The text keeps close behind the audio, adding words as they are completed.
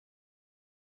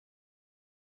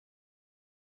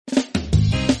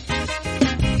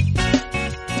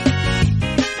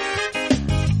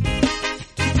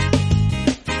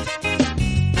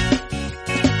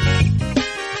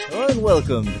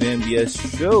welcome to the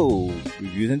MBS show,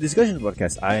 reviews and discussion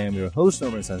podcast. I am your host,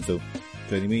 Norman Sanzo.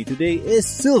 Joining me today is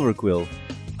Silver-Quill.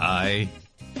 I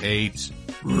hate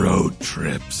road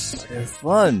trips. They're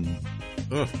fun.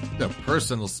 Ugh, the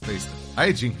personal space,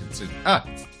 hygiene considered.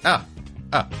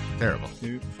 Terrible.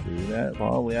 True that?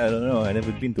 Probably, I don't know. I've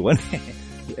never been to one.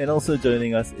 And also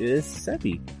joining us is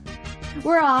Sapphire.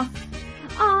 We're off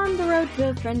on the road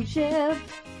to friendship.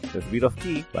 That's a bit off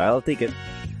key, but I'll take it.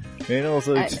 And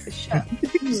also, Shut.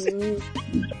 and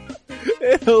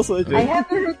also I joining,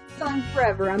 haven't heard the song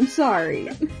forever. I'm sorry.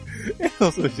 and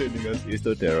also joining us is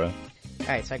Totera.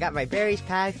 Alright, so I got my berries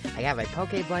packed, I got my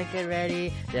poke blanket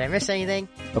ready. Did I miss anything?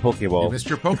 A Pokeball. You missed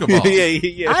your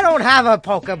Pokeball. yeah. I don't have a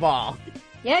Pokeball!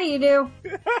 Yeah, you do.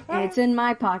 It's in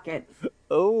my pocket.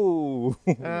 Oh.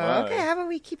 Okay, how about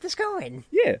we keep this going?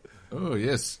 Yeah. Oh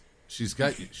yes, she's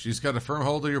got a firm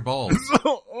hold of your balls.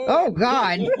 Oh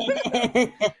god!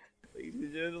 Ladies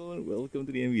and gentlemen, welcome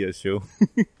to the MBS show.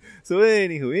 So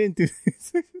anywho, into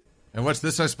this. And what's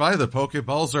this I spy? The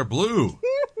Pokeballs are blue.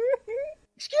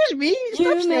 Excuse me, stop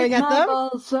You staring make at my them!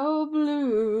 balls so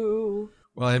blue.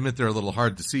 Well, I admit they're a little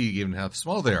hard to see given how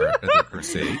small they are at their per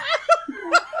se.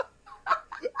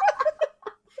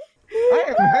 I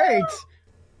am hurt!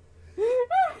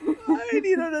 I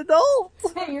need an adult.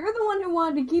 Hey, you're the one who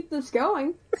wanted to keep this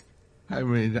going. I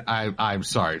mean, I'm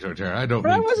sorry, Totera. I don't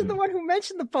But I mean wasn't to. the one who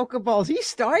mentioned the Pokeballs, he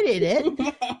started it!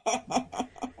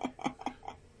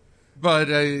 But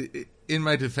in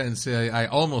my defense, I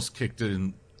almost kicked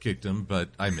him, but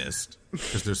I missed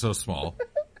because they're so small.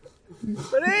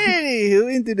 But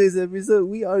anywho, in today's episode,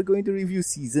 we are going to review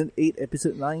Season 8,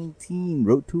 Episode 19,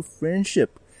 Road to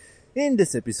Friendship. In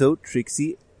this episode,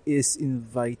 Trixie is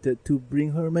invited to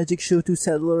bring her magic show to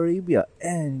Saudi Arabia,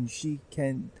 and she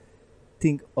can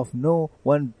think of no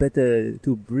one better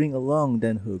to bring along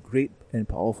than her great and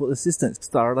powerful assistant,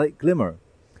 Starlight Glimmer.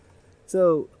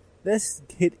 So, let's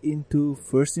get into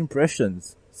first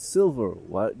impressions. Silver,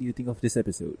 what do you think of this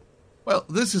episode? Well,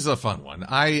 this is a fun one.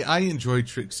 I enjoyed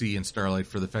Trixie and Starlight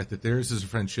for the fact that theirs is a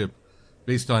friendship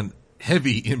based on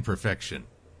heavy imperfection.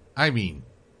 I mean,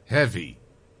 heavy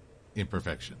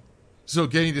imperfection. So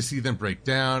getting to see them break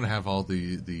down, have all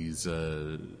these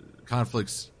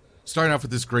conflicts, starting off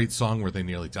with this great song where they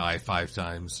nearly die 5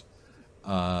 times.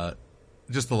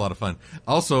 Just a lot of fun.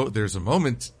 Also, there's a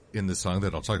moment in this song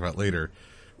that I'll talk about later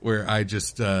where I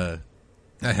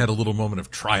had a little moment of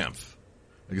triumph.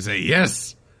 I can say,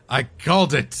 yes, I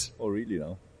called it. Oh, really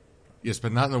now? Yes,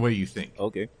 but not in the way you think.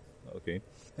 Okay.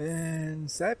 And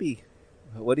Sappy,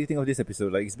 what do you think of this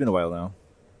episode? Like, it's been a while now.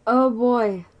 Oh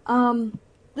boy.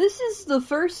 This is the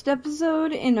first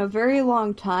episode in a very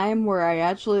long time where I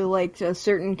actually liked a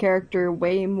certain character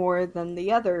way more than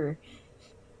the other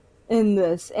in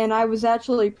this. And I was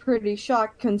actually pretty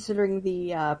shocked considering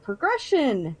the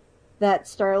progression that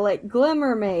Starlight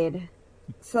Glimmer made.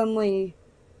 Suddenly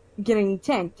getting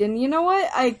tanked. And you know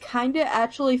what? I kinda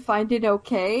actually find it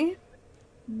okay.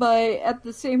 But at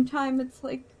the same time, it's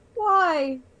like,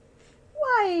 why?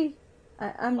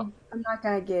 I'm not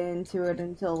gonna get into it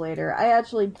until later. I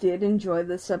actually did enjoy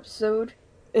this episode.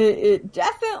 It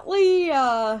definitely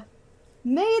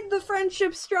made the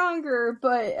friendship stronger,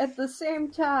 but at the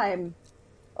same time,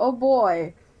 oh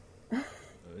boy.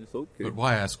 It's okay. But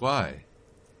why ask why?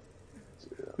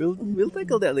 We'll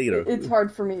tackle that later. It's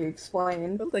hard for me to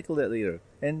explain. We'll tackle that later.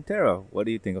 And Tara, what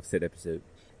do you think of said episode?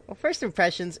 Well, first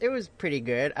impressions, it was pretty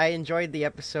good. I enjoyed the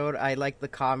episode, I liked the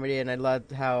comedy, and I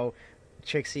loved how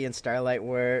Trixie and Starlight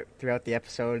were throughout the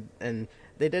episode, and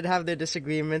they did have their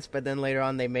disagreements, but then later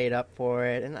on they made up for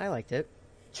it, and I liked it.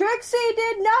 Trixie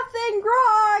did nothing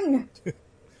wrong!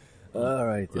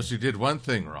 Alright. Well, she did one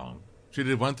thing wrong. She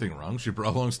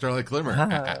brought along Starlight Glimmer.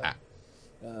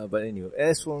 But anyway,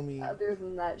 as for me, Other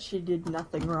than that, she did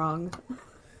nothing wrong.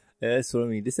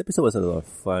 this episode was a lot of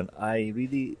fun. I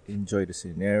really enjoyed the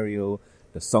scenario.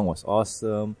 The song was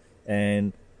awesome.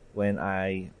 And when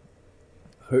I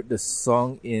heard the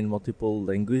song in multiple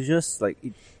languages, like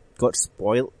it got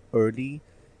spoiled early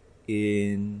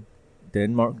in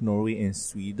Denmark, Norway, and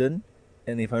Sweden.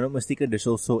 And if I'm not mistaken, there's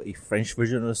also a French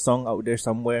version of the song out there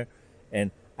somewhere.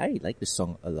 And I like the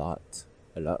song a lot.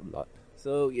 A lot.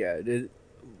 So yeah,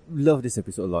 love this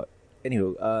episode a lot.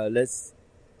 Anyway, let's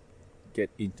get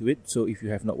into it. So if you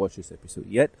have not watched this episode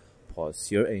yet, pause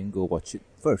here and go watch it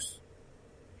first.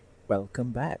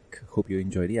 Welcome back. Hope you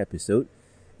enjoyed the episode.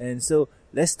 And so,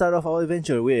 let's start off our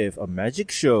adventure with a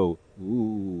magic show.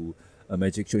 Ooh, a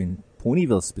magic show in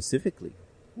Ponyville specifically.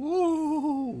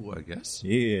 Woo, I guess.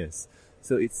 Yes.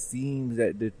 So it seems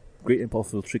that the great and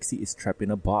powerful Trixie is trapped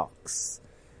in a box.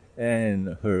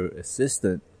 And her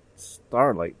assistant,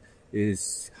 Starlight,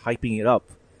 is hyping it up.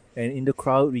 And in the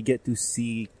crowd, we get to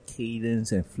see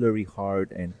Cadence and Flurry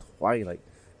Heart and Twilight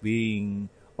being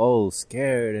all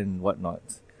scared and whatnot.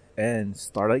 And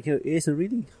Starlight here is a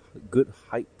really good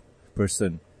hype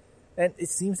person. And it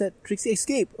seems that Trixie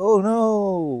escaped. Oh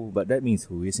no! But that means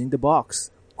who is in the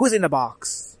box? Who's in the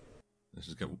box? This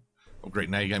is good. Oh, great.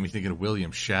 Now you got me thinking of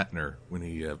William Shatner when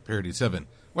he parodied Seven.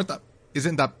 What the is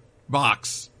in the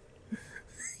box?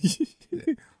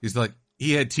 He's like,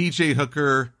 he had T.J.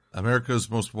 Hooker, America's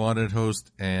Most Wanted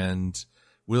host, and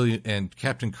William and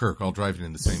Captain Kirk all driving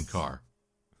in the same car.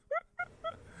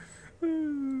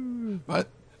 But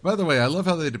by the way, I love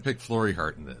how they depict Flurry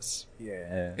Heart in this.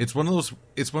 Yeah. It's one of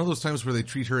those times where they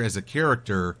treat her as a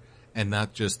character and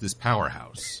not just this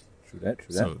powerhouse. True that.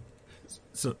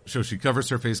 So she covers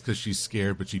her face because she's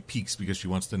scared, but she peeks because she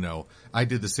wants to know. I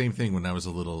did the same thing when I was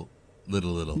a little.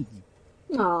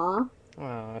 Aww.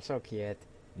 Oh, so cute.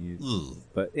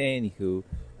 But anywho,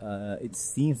 it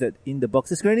seems that in the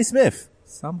box is Granny Smith.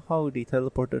 Somehow they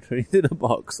teleported her into the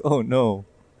box. Oh no.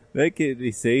 That kid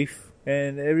is safe.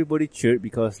 And everybody cheered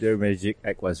because their magic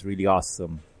act was really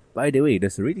awesome. By the way,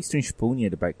 there's a really strange pony in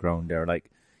the background there.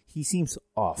 Like, he seems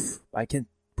off. I can't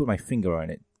put my finger on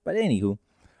it. But anywho.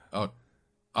 Oh,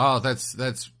 that's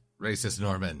racist,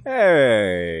 Norman.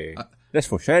 Hey! That's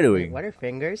foreshadowing. What are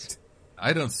fingers?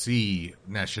 I don't see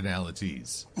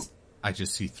nationalities. I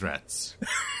just see threats.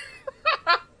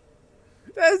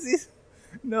 That's it.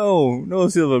 No,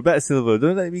 Silver. Bad Silver.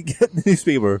 Don't let me get the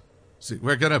newspaper. See,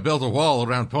 we're going to build a wall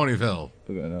around Ponyville.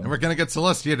 And we're going to get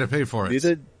Celestia to pay for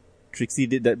it. Trixie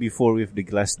did that before with the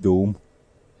glass dome.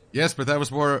 Yes, but that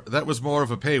was more of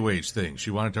a pay wage thing.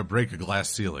 She wanted to break a glass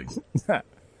ceiling. But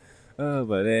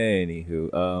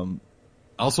anywho,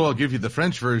 also, I'll give you the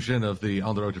French version of the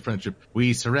On the Road to Friendship.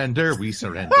 We surrender, we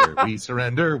surrender, we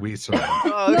surrender, we surrender.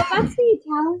 No, that's the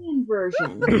Italian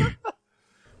version.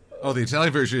 Oh, the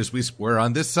Italian version is we're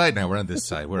on this side now. We're on this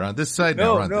side. We're on this side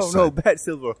now. We're on this side. No, Bad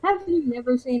Silver. Have you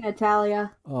never seen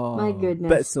Italia? Oh, my goodness.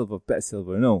 Bad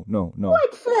Silver. No.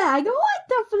 White flag. What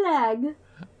the flag?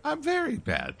 I'm very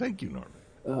bad. Thank you, Norman.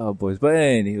 Oh, boys. But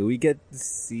anyway, we get to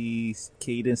see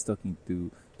Cadence talking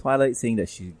to Twilight, saying that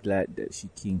she's glad that she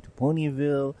came to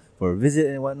Ponyville for a visit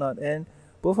and whatnot. And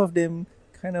both of them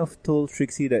kind of told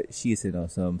Trixie that she's an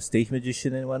awesome stage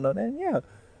magician and whatnot. And yeah,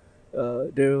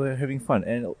 they were having fun.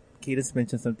 And Cadence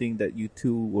mentioned something that you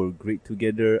two were great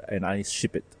together, and I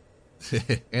ship it.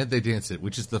 And they dance it,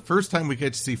 which is the first time we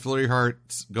get to see Flurry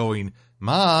Heart going,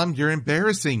 Mom, you're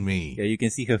embarrassing me. Yeah, you can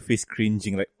see her face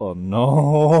cringing like, oh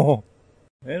no.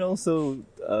 And also,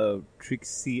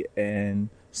 Trixie and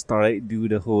Starlight do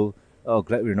the whole, oh,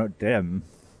 glad we're not them.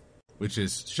 Which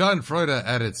is Schadenfreude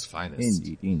at its finest.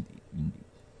 Indeed.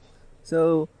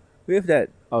 So, with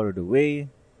that out of the way,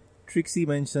 Trixie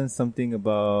mentioned something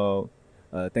about,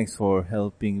 thanks for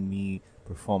helping me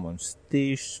perform on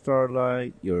stage,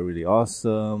 Starlight. You're really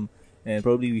awesome. And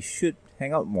probably we should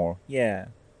hang out more. Yeah.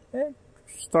 And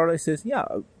Starlight says, yeah,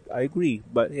 I agree.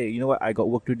 But hey, you know what? I got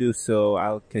work to do, so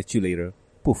I'll catch you later.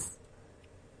 Poof.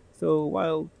 So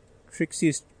while Trixie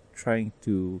is trying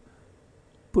to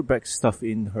put back stuff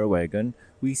in her wagon,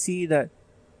 we see that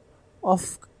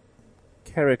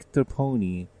off-character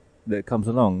pony that comes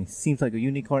along seems like a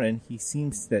unicorn, and he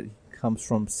seems that he comes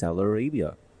from Saudi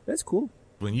Arabia. That's cool.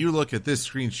 When you look at this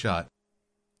screenshot,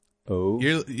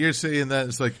 you're saying that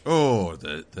it's like, oh,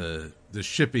 the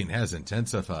shipping has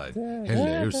intensified.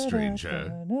 Hello,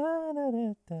 stranger.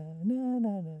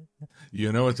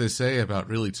 You know what they say about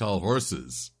really tall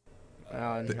horses?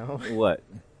 Oh no! What?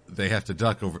 They have to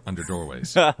duck under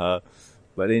doorways. But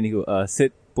anywho,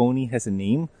 Sid Pony has a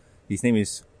name. His name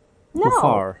is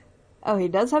Hufar. Oh, he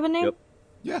does have a name? Yep.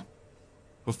 Yeah,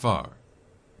 Hufar.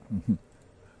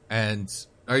 And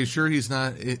are you sure he's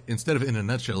not, instead of in a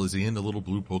nutshell, is he in the little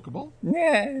blue Pokeball?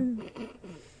 Yeah.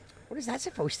 What is that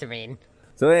supposed to mean?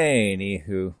 So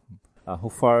anywho,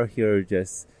 Hufar here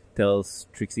just tells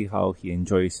Trixie how he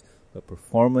enjoys the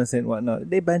performance and whatnot.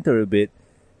 They banter a bit,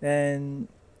 and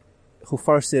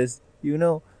Hufar says,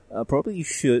 probably you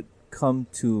should come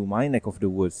to my neck of the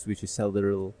woods, which is Saudi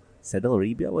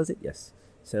Arabia, was it? Yes.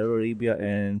 Saudi Arabia,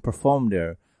 and perform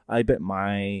there. I bet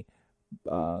my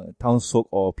townsfolk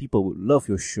or people would love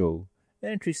your show.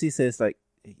 And Trixie says, like,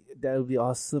 that would be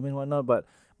awesome and whatnot, but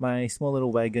my small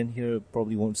little wagon here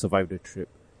probably won't survive the trip.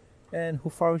 And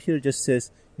Hufar here just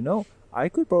says, I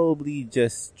could probably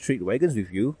just trade wagons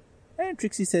with you. And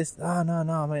Trixie says, no,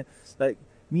 man. Like,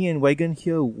 me and Wagon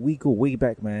here, we go way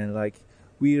back, man. Like,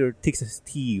 we're thieves as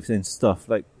thieves and stuff.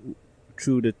 Like,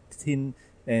 through the tin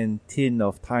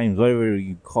of times, whatever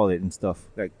you call it and stuff.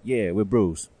 Like, yeah, we're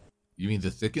bros. You mean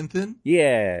the thick and thin?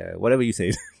 Yeah, whatever you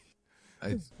say.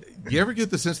 You ever get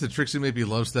the sense that Trixie maybe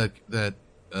loves that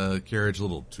carriage a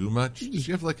little too much? Does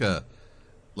she have like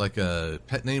a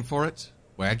pet name for it?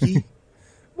 Waggy?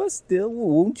 But still,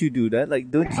 won't you do that? Like,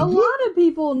 don't A you? lot of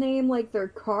people name like their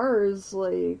cars,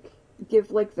 like give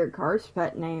like their cars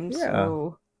pet names. Yeah.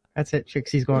 So That's it.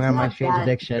 Trixie's going It's on My not Strange that.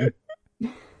 Addiction.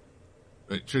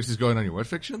 Wait, Trixie's going on your what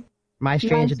fiction? My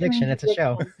Strange Addiction. It's a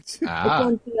show. It's Ah.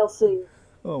 on TLC.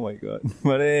 Oh my god.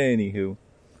 But anywho,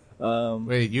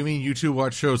 Wait, you mean you two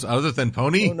watch shows other than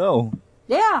Pony? oh no.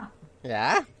 Yeah.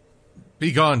 Yeah.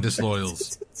 Be gone,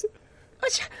 disloyals.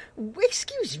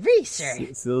 Excuse me,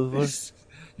 sir. Silver.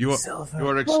 You are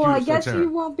Silver. excused, Well, I guess Torterra. you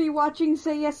won't be watching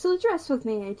Say Yes to the Dress with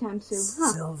me anytime soon,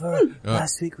 huh? Silver.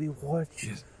 Last week we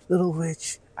watched Little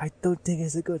Witch. I don't think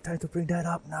it's a good time to bring that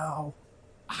up now.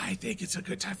 I think it's a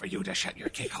good time for you to shut your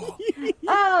hole.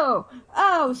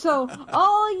 Oh, so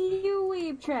all you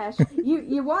weeb trash,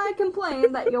 you want to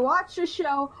complain that you watch a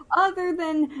show other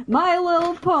than My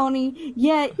Little Pony,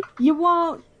 yet you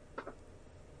won't.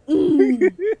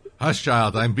 Hush,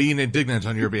 child. I'm being indignant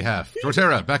on your behalf.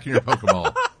 Torterra, back in your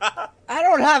Pokeball. I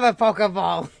don't have a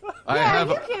Pokeball. I Yeah, have.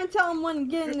 you can't tell him when to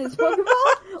get in his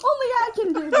Pokeball. Only I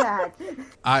can do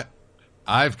that.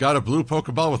 I've got a blue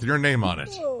Pokeball with your name on it.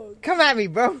 Come at me,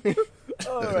 bro.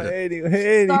 Alright,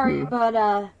 anyway. Sorry,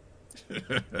 but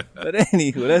But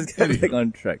anywho, let's get back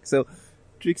on track. So,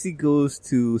 Trixie goes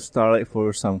to Starlight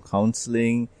for some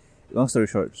counseling. Long story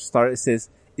short, Starlight says,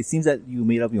 it seems that you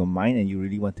made up your mind and you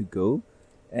really want to go.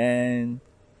 And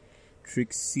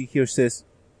Trixie here says,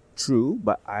 true,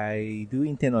 but I do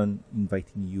intend on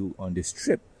inviting you on this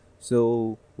trip.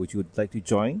 So, would you like to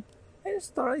join? And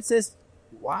Starlight says,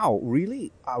 wow,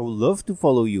 really? I would love to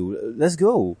follow you. Let's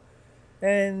go.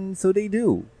 And so they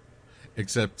do.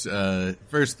 Except,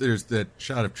 first there's that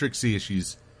shot of Trixie as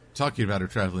she's talking about her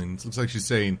traveling. It looks like she's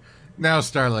saying, now,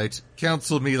 Starlight,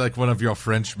 counsel me like one of your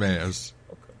French mares.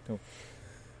 Okay,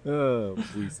 no. Oh,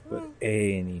 please. But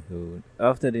anywho,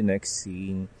 after the next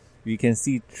scene, we can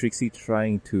see Trixie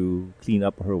trying to clean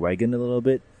up her wagon a little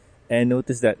bit and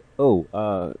notice that,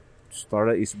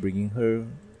 Starlight is bringing her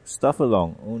stuff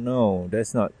along. Oh no,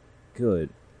 that's not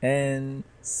good. And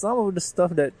some of the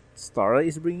stuff that Starlight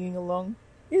is bringing along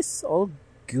is all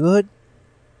good,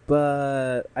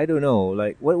 but I don't know.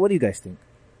 Like, what do you guys think?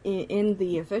 in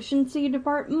the efficiency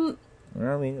department,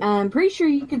 I mean, I'm pretty sure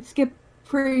you could skip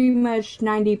pretty much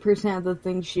 90% of the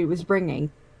things she was bringing.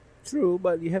 true,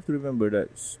 but you have to remember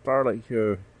that Starlight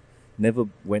here never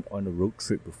went on a road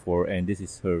trip before, and this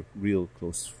is her real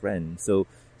close friend. So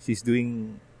she's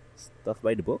doing stuff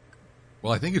by the book.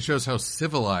 Well, I think it shows how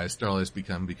civilized Starlight's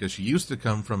become because she used to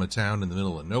come from a town in the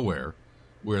middle of nowhere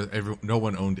where no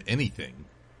one owned anything.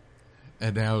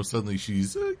 And now suddenly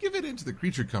she's given into the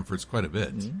creature comforts quite a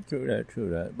bit. True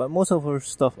that. But most of her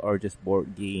stuff are just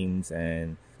board games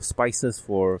and spices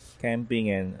for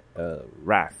camping and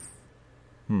raft.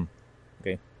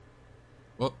 Okay.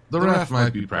 Well, the raft might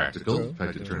be practical. In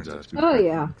fact, it turns out to be Oh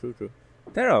yeah. True.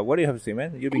 Tara, what do you have to say,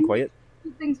 man? You've been quiet.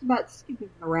 Two things about skipping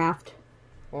the raft.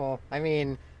 Well, I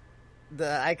mean,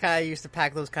 I kind of used to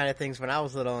pack those kind of things when I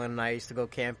was little, and I used to go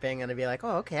camping, and I'd be like,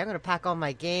 oh, okay, I'm going to pack all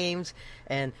my games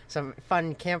and some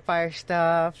fun campfire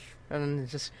stuff, and it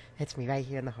just hits me right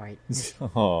here in the heart.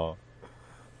 Oh,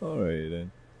 alright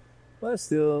then. But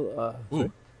still,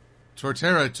 Ooh,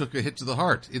 Torterra took a hit to the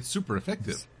heart. It's super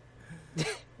effective.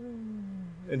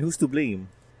 and who's to blame?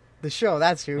 The show,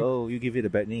 that's who. Oh, you give it a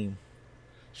bad name.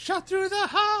 Shot through the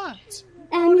heart.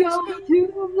 And you're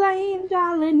to blame,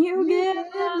 darling, you get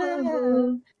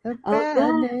love of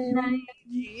the night.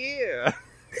 Yeah,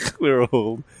 we're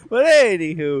home. But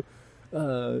anywho,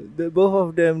 both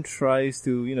of them tries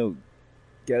to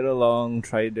get along,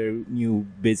 try their new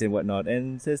bits and whatnot,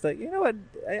 and says like, you know what,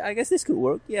 I guess this could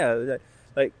work. Yeah,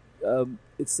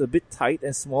 it's a bit tight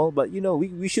and small, but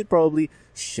we should probably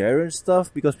share and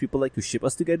stuff because people like to ship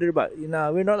us together. But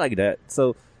we're not like that,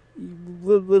 so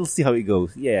we'll see how it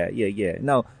goes. Yeah.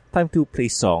 Now time to play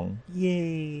song.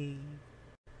 Yay!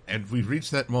 And we've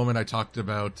reached that moment I talked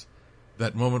about,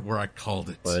 that moment where I called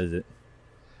it. What is it?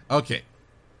 Okay.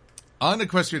 On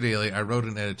Equestria Daily, I wrote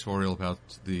an editorial about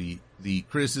the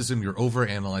criticism you're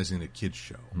overanalyzing a kid's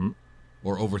show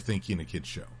or overthinking a kid's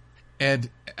show. And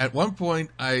at one point,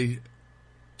 I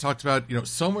talked about,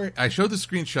 somewhere, I showed the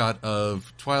screenshot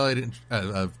of Twilight,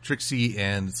 of Trixie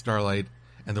and Starlight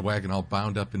and the wagon all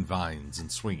bound up in vines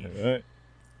and swinging. All right.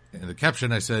 And the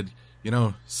caption, I said,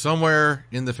 somewhere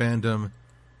in the fandom,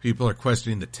 people are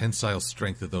questioning the tensile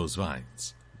strength of those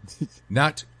vines.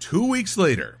 Not 2 weeks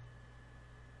later,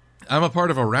 I'm a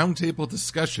part of a roundtable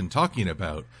discussion talking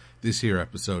about this here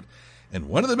episode, and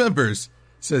one of the members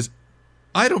says,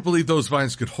 I don't believe those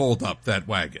vines could hold up that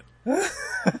wagon.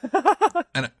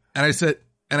 and I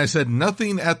said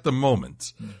nothing at the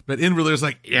moment, but inwardly I was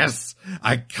like, yes,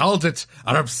 I called it.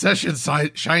 Our obsession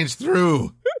shines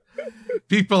through.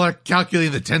 People are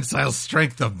calculating the tensile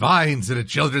strength of vines in a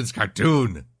children's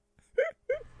cartoon.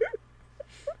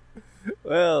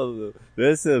 Well,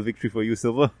 that's a victory for you,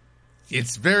 Silver.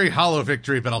 It's very hollow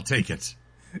victory, but I'll take it.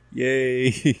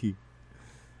 Yay.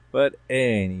 But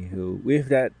anywho, with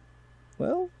that,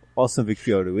 well, awesome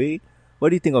victory out of the way, what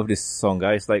do you think of this song,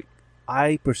 guys? Like,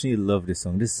 I personally love this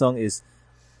song. This song is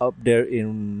up there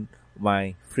in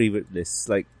my favorite list.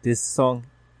 Like, this song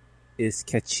is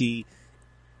catchy.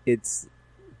 It's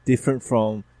different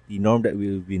from the norm that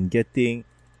we've been getting.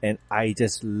 And I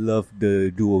just love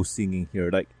the duo singing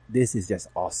here. Like, this is just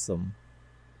awesome.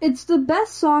 It's the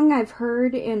best song I've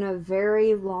heard in a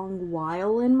very long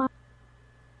while in my...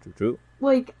 True.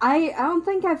 Like, I don't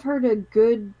think I've heard a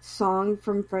good song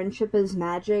from Friendship is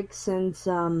Magic since,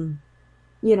 other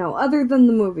than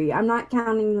the movie. I'm not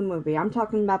counting the movie. I'm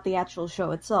talking about the actual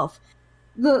show itself.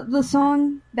 The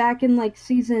song back in, like,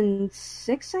 season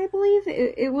 6, I believe?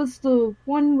 It was the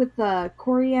one with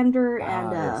Coriander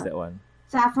and... Yes, that one.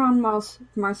 Saffron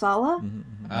Marsala.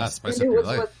 Mm-hmm. Spice and Up it Your was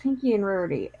Life. with Pinky and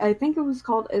Rarity. I think it was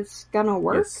called It's Gonna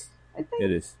Work, Yes, I think.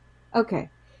 it is. Okay.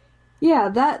 Yeah,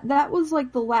 that was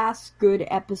like the last good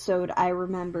episode I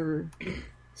remember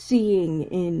seeing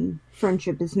in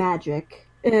Friendship is Magic.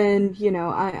 And,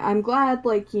 I'm glad,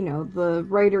 the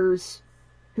writers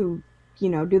who,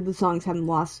 do the songs haven't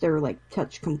lost their,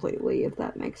 touch completely, if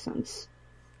that makes sense.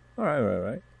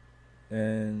 Alright.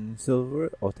 And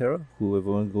Silver or Terra, whoever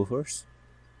wants to go first.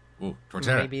 Ooh,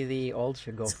 Torterra. Maybe the old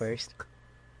should go first.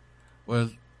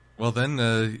 Well,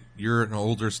 then you're an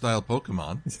older style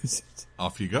Pokemon.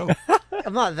 Off you go.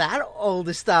 I'm not that old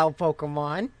a style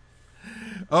Pokemon.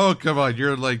 Oh, come on.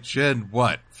 You're like Gen,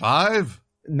 what, 5?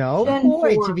 No, Gen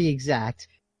 4 4. to be exact.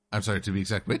 I'm sorry, to be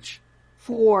exact, which?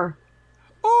 4.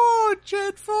 Oh,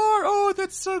 Gen 4. Oh,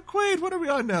 that's so quaint. What are we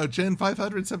on now? Gen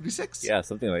 576? Yeah,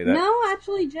 something like that. No,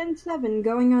 actually Gen 7,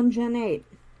 going on Gen 8.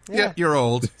 Yeah, you're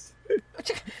old.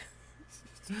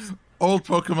 Old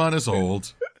Pokemon is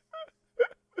old.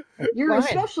 You're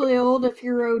Fine. especially old if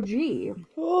you're OG.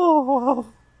 Oh,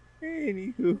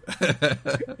 anywho.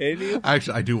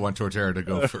 Actually, I do want Torterra to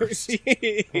go first.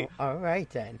 All right,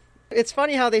 then. It's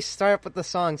funny how they start up with the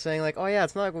song saying, like, oh, yeah,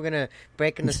 it's not like we're going to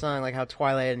break into song like how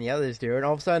Twilight and the others do. And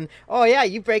all of a sudden, oh, yeah,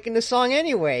 you break into song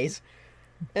anyways.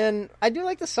 And I do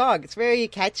like the song. It's very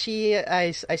catchy.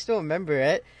 I still remember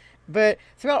it. But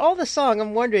throughout all the song,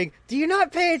 I'm wondering, do you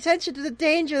not pay attention to the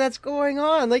danger that's going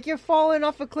on? Like, you're falling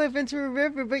off a cliff into a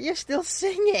river, but you're still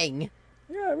singing.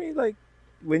 Yeah, I mean, like,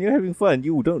 when you're having fun,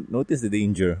 you don't notice the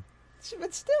danger.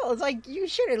 But still, it's like, you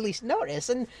should at least notice.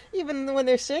 And even when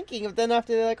they're sinking, then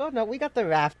after they're like, oh, no, we got the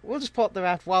raft. We'll just pull up the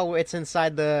raft while it's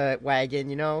inside the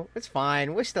wagon, It's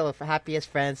fine. We're still happy as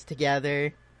friends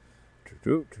together.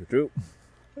 True.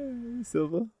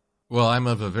 Silver? Well, I'm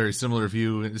of a very similar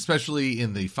view, especially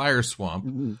in the fire swamp.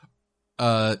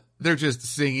 Mm-hmm. They're just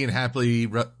singing happily,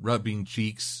 rubbing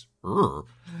cheeks,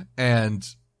 and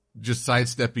just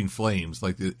sidestepping flames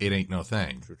like it ain't no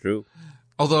thing. True.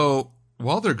 Although,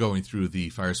 while they're going through the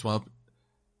fire swamp,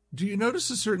 do you notice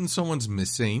a certain someone's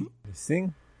missing?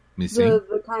 Missing? Missing?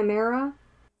 The Chimera?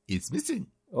 It's missing.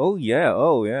 Oh yeah.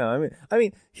 I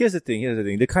mean, here's the thing.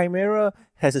 The Chimera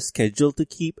has a schedule to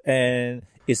keep, and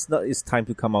it's not its time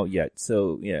to come out yet.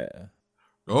 So yeah.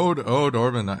 Oh,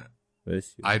 Norman,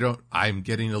 I'm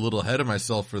getting a little ahead of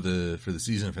myself for the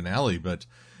season finale, but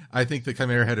I think the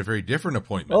Chimera had a very different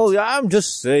appointment. Oh yeah, I'm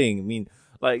just saying. I mean,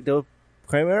 like the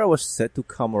Chimera was set to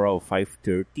come around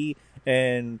 5:30,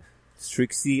 and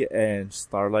Trixie and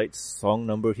Starlight's song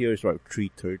number here is around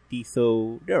 3:30,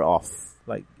 so they're off.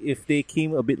 Like, if they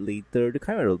came a bit later, the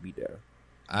Chimera will be there.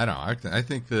 I don't know. I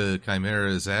think the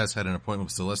Chimera's ass had an appointment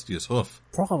with Celestia's hoof.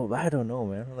 Probably, I don't know,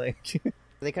 man. Like,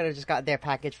 They could have just got their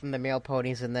package from the mail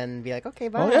ponies and then be like, okay,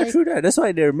 bye. oh yeah, true that. That's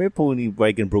why their MLP-Pony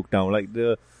wagon broke down. Like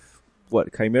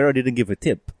Chimera didn't give a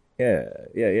tip.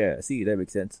 Yeah. See, that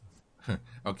makes sense.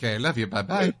 Okay, I love you.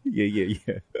 Bye-bye. Yeah.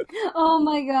 Oh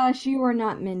my gosh, you are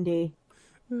not Mindy.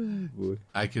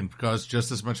 I can cause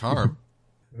just as much harm.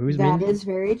 Who's That Mindy? is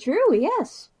very true,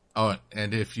 yes. Oh,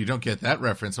 and if you don't get that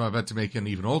reference, I'm about to make an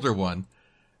even older one.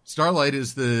 Starlight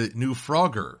is the new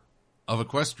Frogger of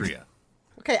Equestria.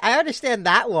 Okay, I understand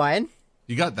that one.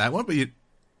 You got that one, but you...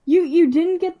 You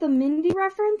didn't get the Mindy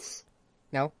reference?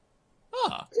 No.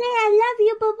 Ah, Yeah, I love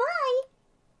you,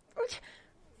 bye-bye.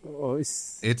 Oh,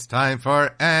 it's It's time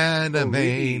for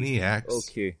Animaniacs.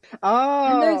 okay.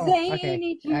 Oh, And there's okay.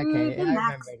 zany to Okay, the I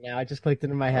max. remember now. I just clicked it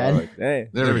in my All head. right. Hey,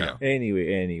 There we go.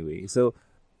 Anyway. So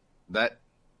That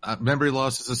memory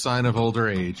loss is a sign of older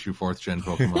age, you 4th gen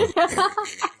Pokemon.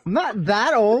 I'm not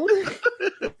that old.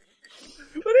 but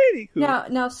anywho,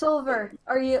 Now, Silver,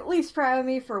 are you at least proud of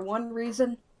me for one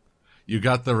reason? You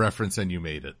got the reference and you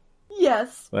made it.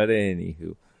 Yes. But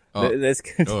anywho, Oh. let's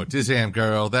Oh, Dizam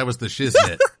girl, that was the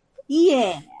shiznit.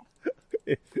 Yeah.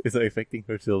 it's not affecting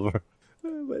her silver.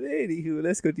 But anywho,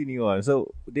 let's continue on.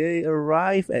 So they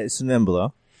arrive at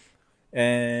Sonambula,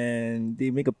 and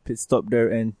they make a pit stop there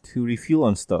and to refuel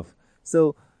on stuff.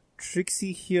 So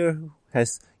Trixie here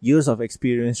has years of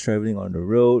experience traveling on the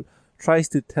road. Tries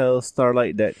to tell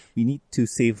Starlight that we need to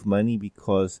save money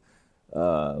because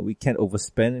we can't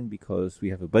overspend because we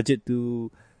have a budget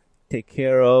to take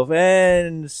care of.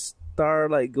 And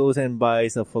Starlight goes and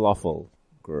buys a falafel.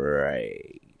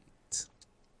 Great.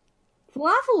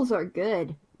 Falafels are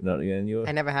good. Not when you're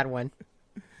I never had one.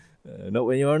 not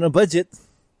when you're on a budget.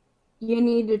 You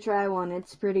need to try one.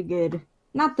 It's pretty good.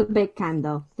 Not the baked kind,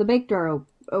 though. The baked are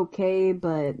okay,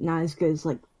 but not as good as,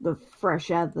 like, the fresh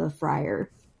out of the fryer.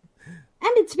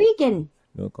 And it's vegan.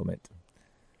 No comment.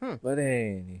 But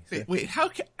anyway, Wait, how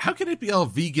can it be all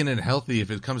vegan and healthy if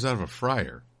it comes out of a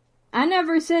fryer? I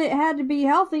never said it had to be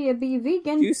healthy to be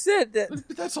vegan. you said that.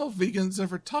 But that's all vegans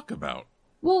ever talk about.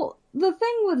 Well, the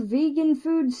thing with vegan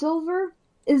food, Silver,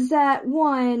 is that,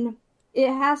 one, it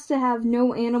has to have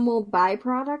no animal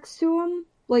byproducts to them.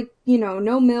 Like,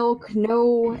 no milk,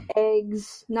 no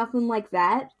eggs, nothing like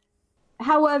that.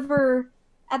 However,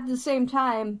 at the same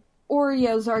time,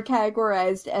 Oreos are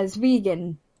categorized as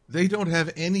vegan. They don't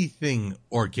have anything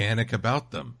organic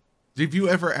about them. Have you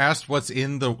ever asked what's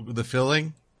in the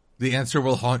filling? The answer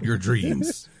will haunt your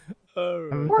dreams.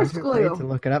 I'm Horse too afraid glue. to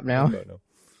look it up now. No.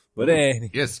 But anyway,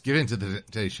 Yes, give in to the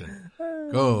temptation.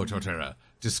 Go, Torterra.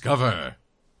 Discover.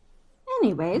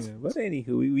 Anyways, but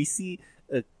anywho, we see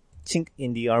a chink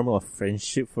in the armor of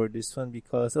friendship for this one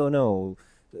because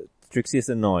Trixie is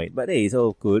annoyed. But hey, it's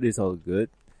all good.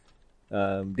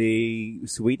 They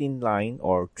wait in line,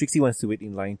 or Trixie wants to wait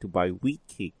in line to buy wheat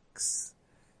cakes.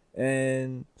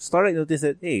 And Starlight noticed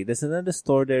that, hey, there's another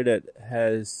store there that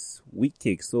has wheat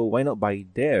cakes, so why not buy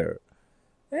there?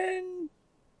 And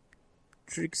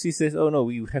Trixie says, oh no,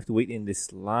 we have to wait in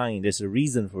this line. There's a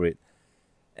reason for it.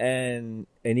 And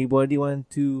anybody want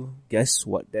to guess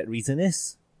what that reason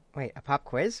is? Wait, a pop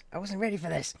quiz? I wasn't ready for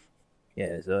this.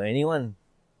 Yeah, so anyone?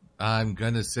 I'm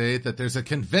gonna say that there's a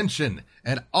convention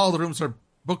and all the rooms are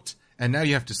booked and now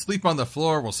you have to sleep on the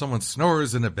floor while someone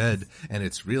snores in a bed and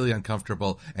it's really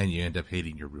uncomfortable and you end up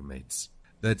hating your roommates.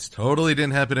 That's totally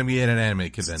didn't happen to me at an anime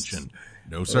convention.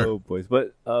 No, sir. Oh, boys.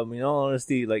 But, in all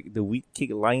honesty, like, the wheat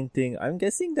cake line thing, I'm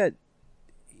guessing that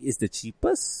is the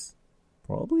cheapest?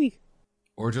 Probably.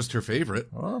 Or just her favorite.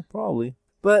 Oh, probably.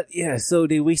 But, yeah, so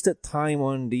they wasted time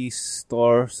on the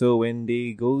store, so when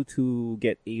they go to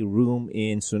get a room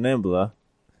in Sonambula,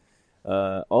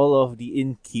 all of the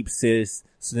innkeep says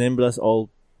Sonambula's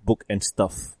all booked and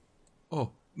stuff.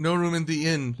 Oh, no room in the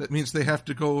inn. That means they have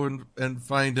to go and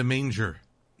find a manger.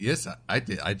 Yes, I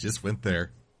did. I just went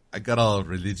there. I got all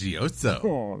religioso.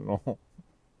 Oh, no.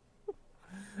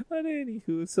 But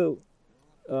anywho, so,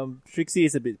 Trixie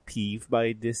is a bit peeved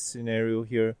by this scenario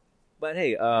here. But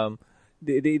hey,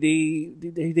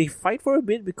 they fight for a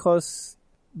bit because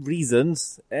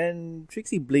reasons, and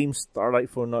Trixie blames Starlight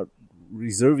for not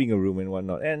reserving a room and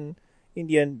whatnot. And in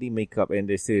the end, they make up and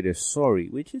they say they're sorry,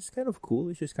 which is kind of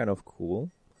cool.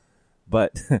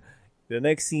 But the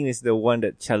next scene is the one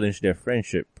that challenged their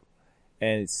friendship.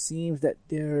 And it seems that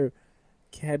their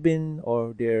cabin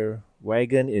or their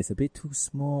wagon is a bit too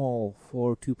small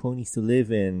for two ponies to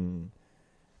live in.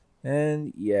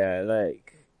 And yeah,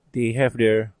 like, they have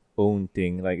their own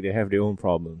thing. Like, they have their own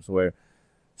problems where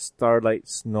Starlight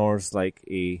snores like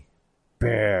a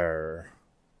bear.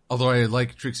 Although I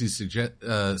like Trixie's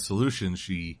solution,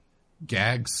 she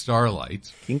gags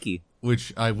Starlight. Kinky.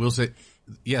 Which I will say,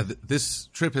 yeah, this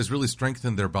trip has really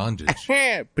strengthened their bondage.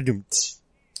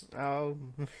 Oh.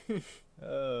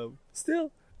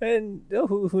 Still, and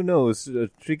who knows?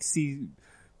 Trixie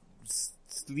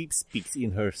sleep speaks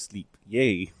in her sleep.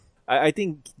 Yay. I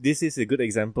think this is a good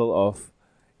example of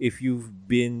if you've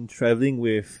been traveling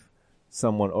with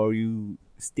someone or you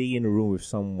stay in a room with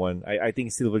someone. I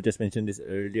think Silver just mentioned this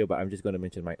earlier, but I'm just going to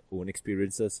mention my own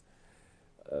experiences.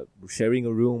 Sharing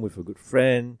a room with a good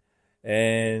friend,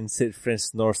 and said friend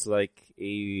snores like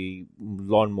a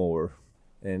lawnmower.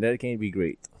 And that can be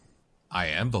great. I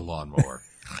am the lawnmower.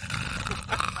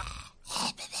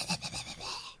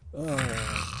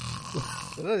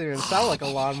 It doesn't even sound like a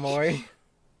lawnmower.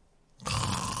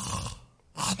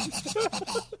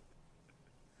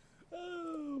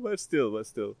 But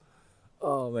still.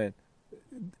 Oh man,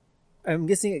 I'm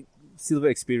guessing Silver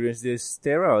experienced this.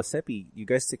 Tara or Seppi, you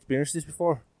guys experienced this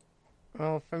before?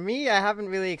 Well, for me, I haven't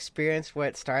really experienced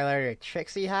what Starlight or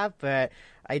Trixie have, but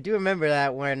I do remember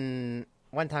that when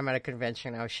one time at a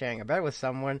convention I was sharing a bed with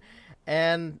someone,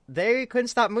 and they couldn't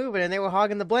stop moving, and they were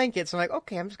hogging the blankets. I'm like,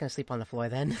 okay, I'm just gonna sleep on the floor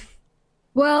then.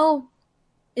 Well,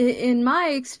 in my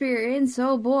experience,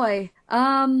 oh boy,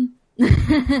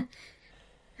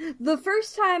 the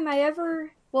first time I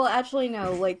ever, well, actually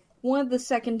no, like one of the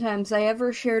second times I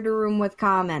ever shared a room with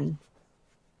Common,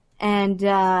 and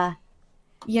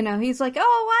he's like,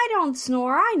 "Oh, I don't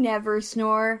snore. I never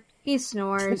snore." He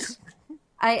snores.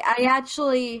 I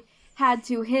actually had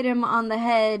to hit him on the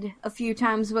head a few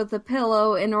times with a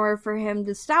pillow in order for him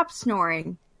to stop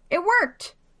snoring. It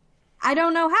worked. I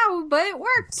don't know how, but it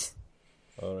worked.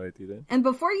 Alrighty then. And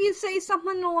before you say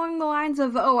something along the lines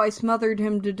of, "Oh, I smothered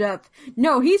him to death,"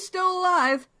 no, he's still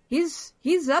alive. He's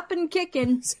up and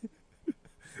kicking.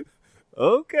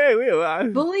 Okay,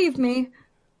 Believe me.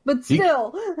 But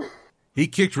still. He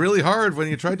kicked really hard when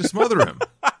you tried to smother him.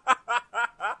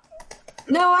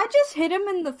 No, I just hit him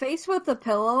in the face with a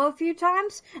pillow a few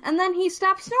times, and then he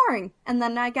stopped snoring, and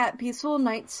then I got peaceful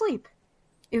night's sleep.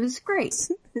 It was great.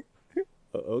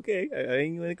 Okay, I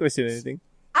ain't gonna question anything.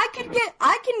 I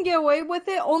can get away with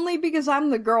it only because I'm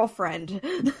the girlfriend.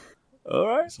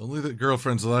 Alright. It's only that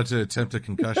girlfriend's allowed to attempt a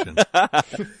concussion.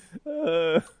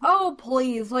 Oh,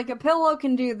 please, like a pillow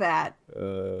can do that.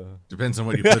 Depends on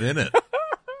what you put in it.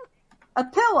 A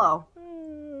pillow.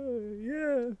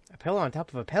 Yeah. A pillow on top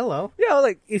of a pillow? Yeah,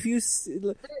 like if you...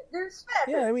 There's feathers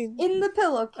Yeah, I mean... in the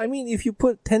pillow. I mean, if you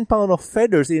put 10 pounds of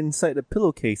feathers inside the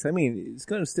pillowcase, I mean, it's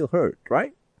gonna still hurt,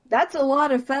 right? That's a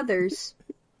lot of feathers.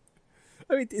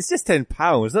 I mean, it's just 10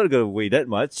 pounds. It's not gonna weigh that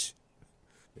much.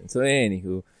 So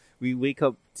anywho, we wake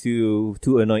up to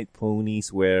two annoyed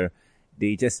ponies where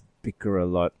they just bicker a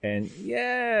lot. And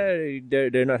yeah,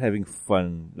 they're not having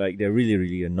fun. Like, they're really,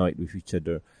 really annoyed with each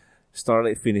other.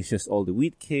 Starlight finishes all the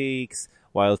wheat cakes,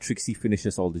 while Trixie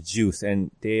finishes all the juice.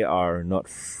 And they are not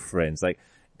friends. Like,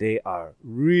 they are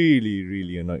really,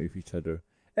 really annoyed with each other.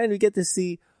 And we get to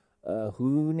see,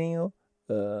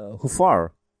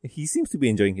 Hufar. He seems to be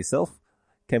enjoying himself.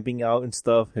 Camping out and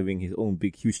stuff, having his own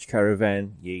big, huge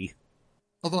caravan. Yay.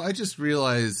 Although I just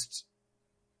realized,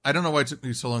 I don't know why it took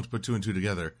me so long to put two and two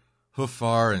together.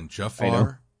 Hufar and Jafar.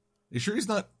 Are you sure he's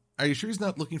not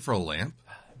looking for a lamp?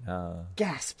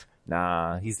 Gasp.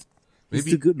 Nah, he's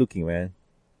too good looking, man.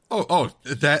 Oh,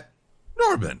 that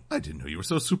Norman. I didn't know you were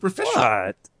so superficial.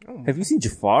 What? Have you seen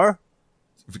Jafar?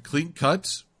 Clean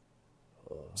cut,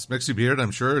 smexy beard,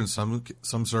 I'm sure, in some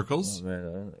circles. Oh,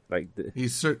 man, like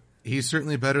he's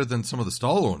certainly better than some of the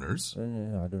stall owners. I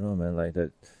don't know, man. Like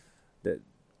that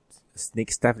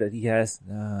snake staff that he has.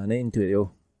 Nah, not into it,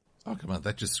 yo. Oh, come on,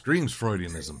 that just screams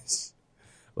Freudianism.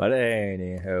 But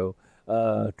anyhow,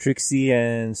 Trixie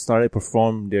and Starlight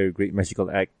perform their great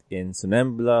magical act in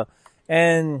Sonambula,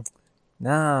 and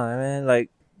man, like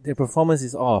their performance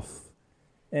is off.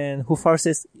 And Hufar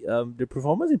says the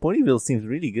performance in Ponyville seems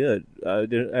really good.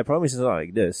 I promise it's not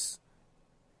like this.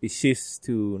 It shifts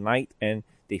to night, and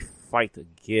they fight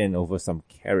again over some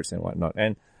carrots and whatnot.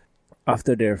 And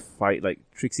after their fight, like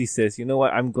Trixie says, "You know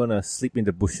what? I'm gonna sleep in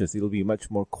the bushes. It'll be much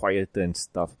more quieter and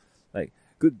stuff." Like,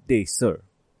 "Good day, sir."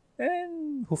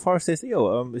 And Hufar says,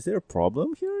 "Yo, is there a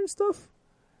problem here and stuff?"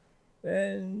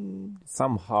 And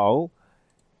somehow,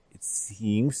 it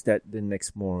seems that the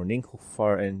next morning,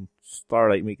 Hufar and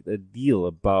Starlight make a deal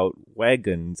about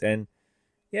wagons. And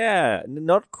yeah,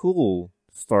 not cool,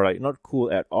 Starlight. Not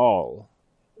cool at all.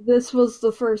 This was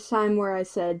the first time where I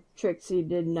said Trixie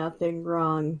did nothing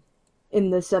wrong in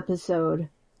this episode.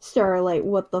 Starlight,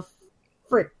 what the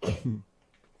frick?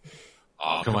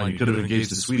 Oh, come on, you could have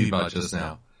engaged the sweetie bot just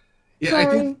now. Yeah,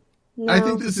 Sorry. I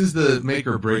think this is the make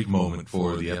or break moment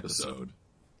for the episode.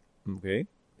 Okay,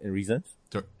 and reasons?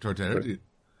 Torterra?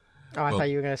 Oh, I thought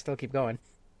you were going to still keep going.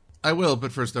 I will,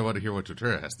 but first I want to hear what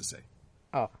Torterra has to say.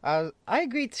 Oh, I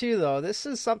agree too, though. This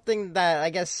is something that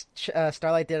I guess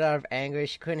Starlight did out of anger.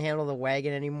 She couldn't handle the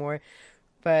wagon anymore.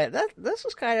 But this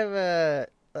was kind of a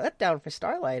letdown for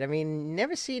Starlight. I mean, we've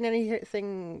never seen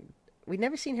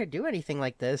her do anything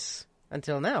like this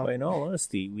until now. In all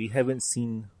honesty, we haven't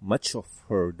seen much of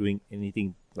her doing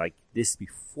anything like this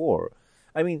before.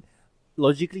 I mean,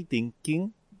 logically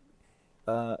thinking,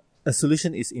 a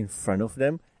solution is in front of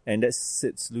them, and that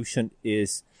said solution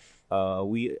is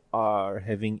we are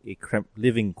having a cramped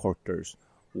living quarters.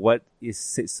 What is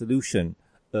said solution?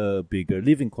 Bigger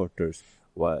living quarters.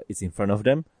 Well, it's in front of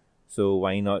them, so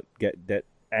why not get that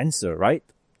answer, right?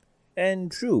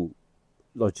 And true,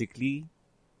 logically,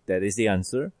 that is the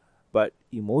answer, but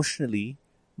emotionally,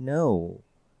 no.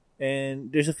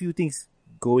 And there's a few things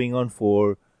going on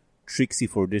for Trixie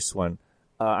for this one.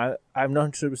 I'm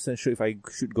not 100% sure if I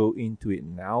should go into it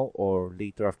now or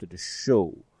later after the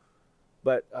show.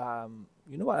 But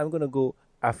you know what? I'm gonna go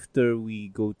after we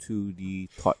go to the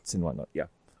thoughts and whatnot. Yeah.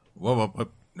 Whoa.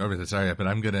 No, sorry, but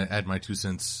I'm gonna add my 2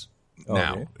 cents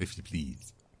now, Okay. if you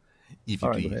please. If All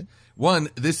you right, go please. ahead. One,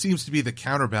 this seems to be the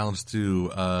counterbalance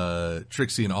to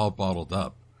Trixie and All Bottled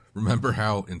Up. Remember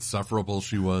how insufferable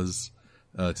she was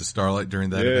to Starlight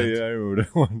during that event? I remember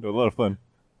that one. A lot of fun.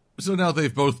 So now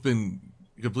they've both been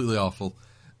completely awful.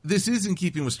 This is in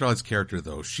keeping with Starlight's character,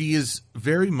 though. She is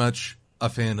very much a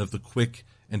fan of the quick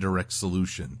and direct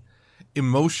solution.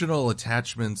 Emotional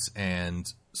attachments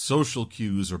and social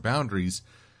cues or boundaries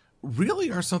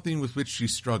really are something with which she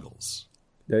struggles.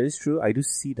 That is true. I do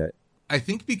see that. I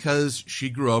think because she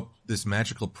grew up this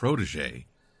magical protege,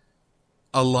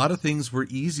 a lot of things were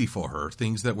easy for her,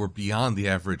 things that were beyond the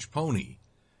average pony.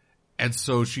 And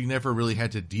so she never really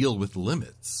had to deal with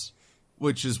limits,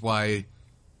 which is why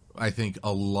I think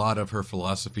a lot of her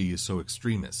philosophy is so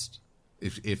extremist.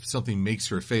 If something makes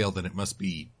her fail, then it must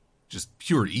be just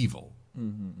pure evil.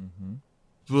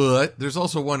 But there's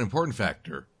also one important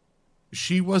factor.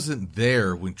 She wasn't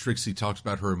there when Trixie talks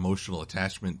about her emotional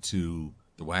attachment to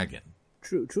the wagon.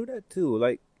 True that too.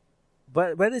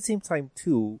 But at the same time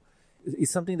too,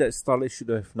 it's something that Starlight should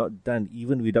have not done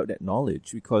even without that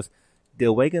knowledge, because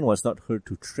the wagon was not her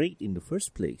to trade in the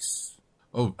first place.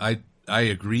 Oh, I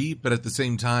agree, but at the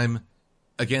same time,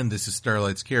 again, this is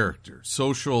Starlight's character.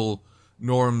 Social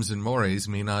norms and mores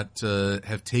may not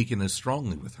have taken as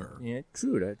strongly with her. Yeah,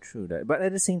 true that. But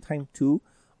at the same time too,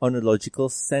 on a logical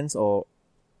sense or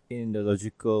in the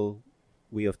logical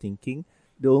way of thinking,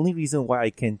 the only reason why I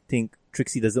can think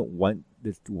Trixie doesn't want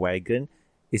the wagon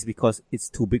is because it's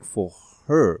too big for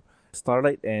her.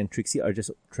 Starlight and Trixie are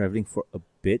just traveling for a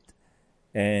bit,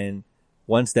 and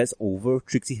once that's over,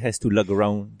 Trixie has to lug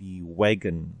around the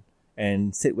wagon,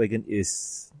 and said wagon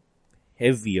is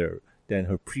heavier than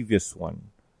her previous one.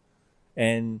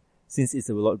 And since it's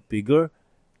a lot bigger,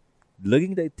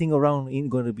 lugging that thing around ain't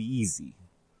going to be easy.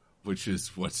 Which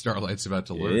is what Starlight's about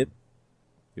to learn.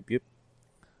 Yep.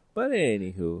 But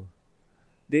anywho,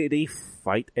 they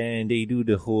fight and they do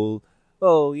the whole,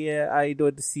 oh yeah, I don't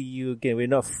want to see you again, we're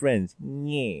not friends.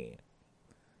 Yeah.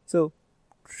 So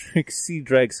Trixie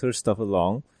drags her stuff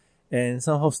along and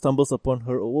somehow stumbles upon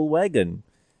her old wagon.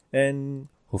 And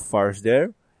Hufar's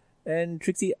there, and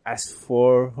Trixie asks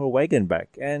for her wagon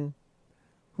back. And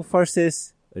Hufar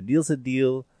says, a deal's a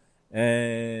deal,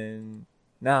 and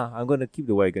nah, I'm gonna keep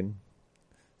the wagon.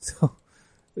 So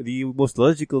the most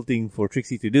logical thing for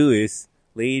Trixie to do is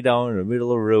lay down in the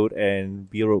middle of the road and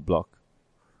be a roadblock.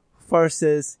 Far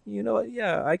says, you know what,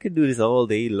 yeah, I could do this all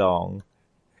day long.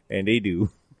 And they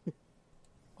do.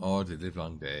 Oh, the live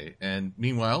long day. And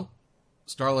meanwhile,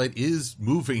 Starlight is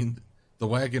moving the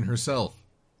wagon herself.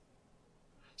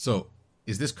 So,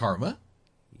 is this karma?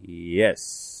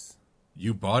 Yes.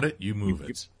 You bought it, you move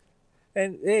it.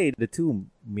 And hey, the two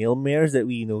male mares that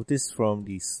we noticed from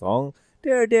the song,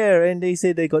 they're there, and they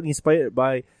say they got inspired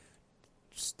by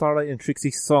Starlight and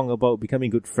Trixie's song about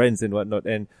becoming good friends and whatnot,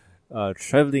 and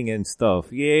traveling and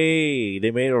stuff. Yay!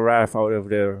 They made a raft out of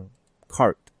their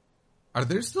cart. Are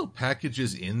there still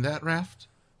packages in that raft?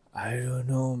 I don't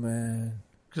know, man.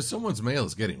 Because someone's mail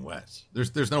is getting wet.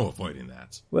 There's no avoiding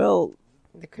that. Well,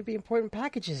 There could be important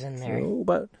packages in there. no,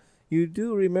 but you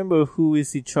do remember who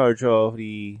is in charge of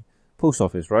the post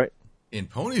office, right? In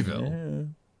Ponyville? Yeah.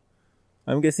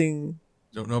 I'm guessing.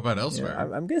 Don't know about elsewhere.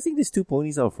 Yeah, I'm guessing these two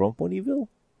ponies are from Ponyville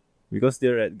because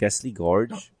they're at Ghastly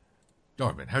Gorge.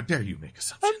 Darwin, how dare you make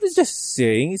assumptions? I'm just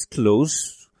saying it's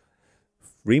close.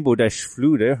 Rainbow Dash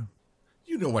flew there.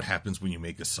 You know what happens when you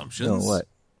make assumptions. No, what?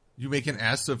 You make an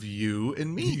ass of you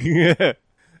and me. Yeah.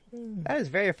 That is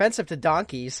very offensive to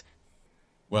donkeys.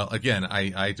 Well, again,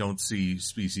 I don't see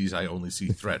species, I only see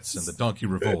threats, and the donkey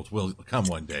revolt will come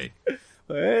one day.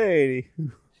 Hey.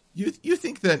 You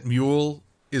think that Mule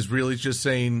is really just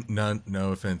saying,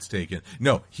 no offense taken?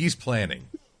 No, he's planning.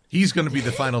 He's going to be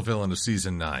the final villain of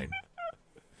Season 9.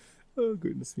 Oh,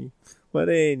 goodness me. But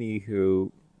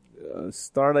anywho,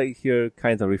 Starlight here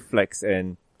kind of reflects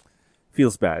and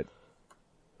feels bad.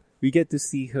 We get to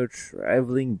see her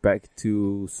traveling back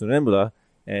to Sonambula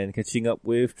and catching up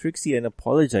with Trixie and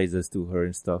apologizes to her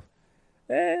and stuff.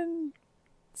 And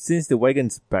since the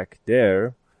wagon's back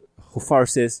there, Hufar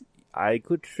says, I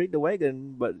could trade the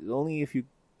wagon, but only if you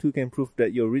two can prove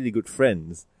that you're really good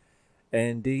friends.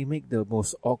 and they make the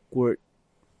most awkward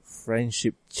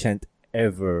friendship chant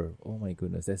ever. Oh my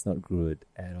goodness, that's not good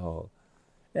at all.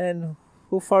 And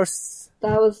Hufar,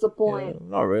 That was the point.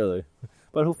 not really,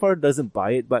 but Hufar doesn't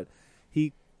buy it, but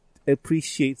he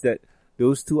appreciates that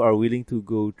those two are willing to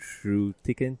go through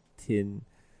thick and thin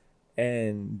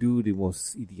and do the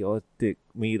most idiotic,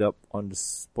 made up on the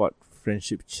spot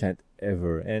friendship chant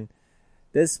ever, and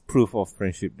there's proof of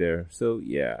friendship there. So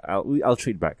yeah, I'll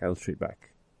trade back.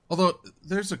 Although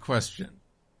there's a question: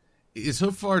 is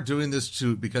Hufar doing this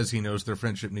because he knows their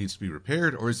friendship needs to be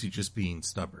repaired, or is he just being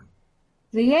stubborn?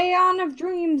 The Aeon of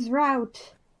Dreams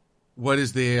route. What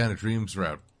is the Aeon of Dreams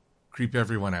route? Creep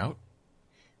everyone out?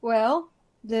 Well,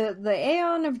 the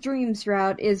Aeon of Dreams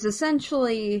route is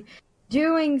essentially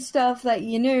doing stuff that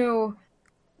you knew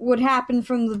would happen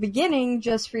from the beginning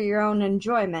just for your own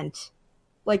enjoyment.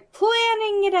 Like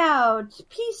planning it out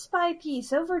piece by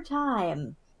piece over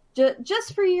time.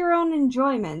 Just for your own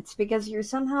enjoyment, because you're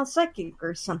somehow psychic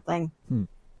or something.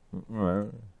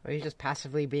 Or you're just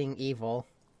passively being evil.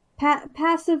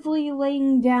 Passively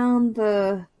laying down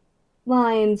the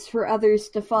lines for others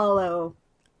to follow,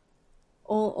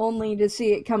 only to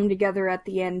see it come together at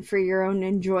the end for your own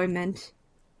enjoyment.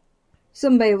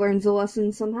 Somebody learns a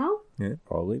lesson somehow. Yeah,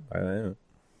 probably. I don't know.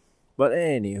 But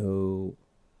anywho,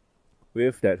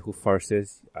 with that, Hufar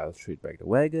says, I'll trade back the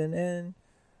wagon, and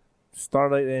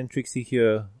Starlight and Trixie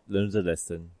here learns a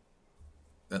lesson.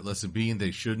 That lesson being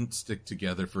they shouldn't stick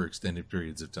together for extended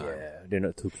periods of time. Yeah, they're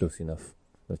not too close enough.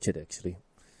 Not yet, actually.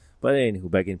 But anywho,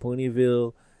 back in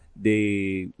Ponyville,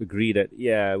 they agree that,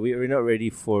 we're not ready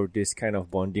for this kind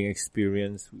of bonding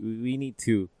experience. We need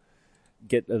to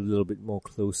get a little bit more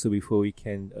closer before we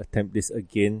can attempt this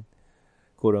again.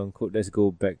 Quote unquote, let's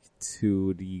go back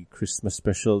to the Christmas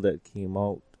special that came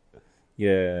out.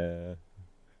 Yeah.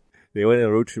 They went on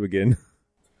a road trip again.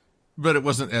 But it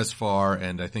wasn't as far,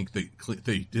 and I think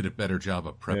they did a better job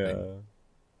of prepping. Yeah.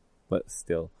 But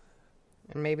still.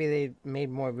 And maybe they made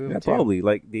more room, Yeah, too. probably.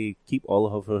 Like, they keep all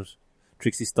of her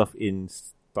Trixie stuff in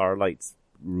Starlight's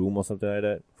room or something like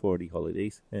that for the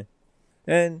holidays. Yeah.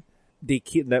 And they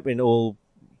kidnap an old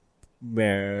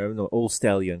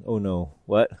stallion. Oh no.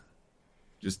 What?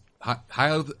 Just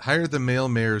hire the male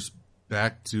mares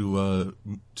back to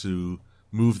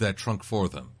move that trunk for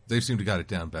them. They seem to got it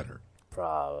down better.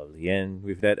 Probably. And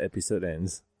with that, episode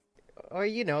ends. Or,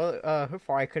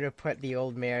 Hufar could have put the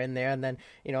old mare in there, and then,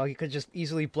 you could just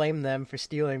easily blame them for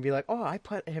stealing and be like, oh, I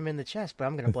put him in the chest, but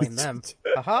I'm going to blame them.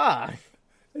 Aha!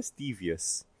 That's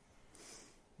devious.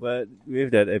 But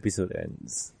with that, episode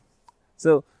ends.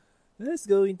 So, let's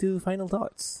go into final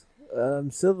thoughts.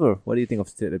 Silver, what do you think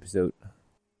of that episode?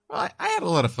 Well, I had a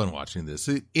lot of fun watching this.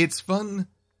 It's fun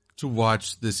to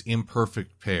watch this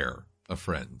imperfect pair of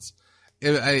friends.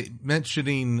 I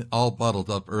mentioning All Bottled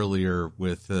Up earlier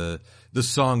with the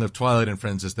song of Twilight and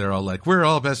Friends, as they're all like, we're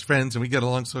all best friends and we get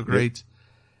along so great. Yep.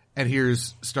 And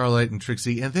here's Starlight and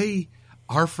Trixie, and they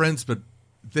are friends, but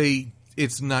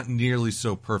it's not nearly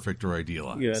so perfect or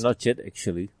idealized. Yeah, not yet,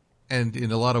 actually. And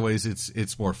in a lot of ways,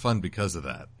 it's more fun because of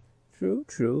that.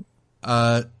 True.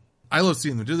 I love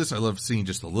seeing them do this. I love seeing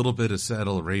just a little bit of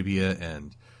Saddle Arabia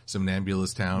and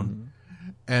Somnambulist Town. Mm-hmm.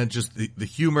 And just the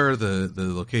humor, the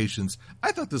locations.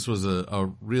 I thought this was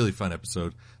a really fun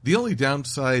episode. The only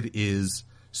downside is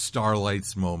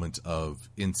Starlight's moment of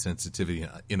insensitivity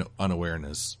and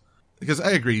unawareness. Because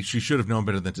I agree, she should have known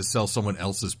better than to sell someone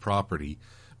else's property.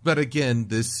 But again,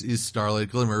 this is Starlight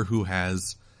Glimmer, who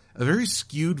has a very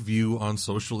skewed view on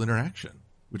social interaction.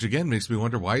 Which again makes me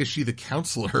wonder, why is she the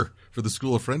counselor for the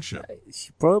School of Friendship?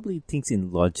 She probably thinks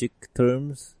in logic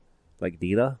terms, like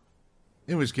data.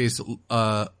 In which case,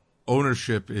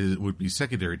 ownership would be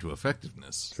secondary to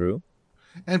effectiveness. True.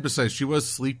 And besides, she was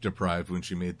sleep deprived when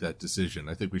she made that decision.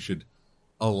 I think we should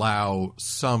allow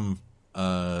some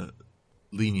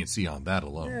leniency on that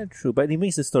alone. Yeah, true. But it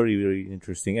makes the story very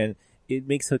interesting, and it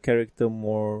makes her character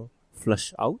more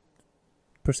fleshed out,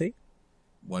 per se.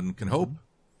 One can hope.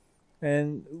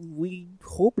 And we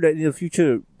hope that in the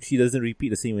future she doesn't repeat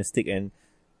the same mistake and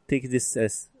take this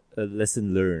as a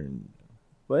lesson learned.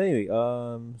 But anyway,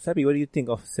 Sappy, what do you think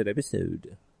of said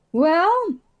episode? Well,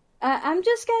 I'm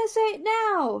just gonna say it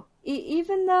now.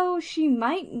 Even though she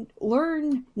might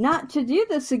learn not to do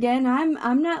this again,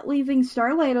 I'm not leaving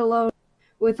Starlight alone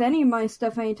with any of my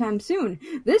stuff anytime soon.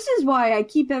 This is why I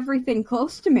keep everything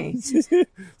close to me.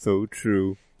 So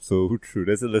true.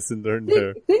 There's a lesson learned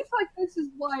there. Things like this is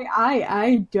why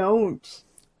I don't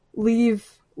leave,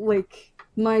 like,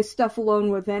 my stuff alone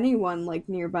with anyone, like,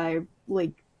 nearby.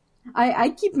 Like, I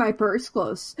keep my purse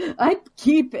close. I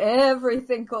keep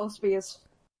everything close because...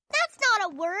 That's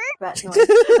not a word! That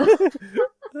noise.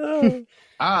 There,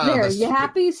 that's you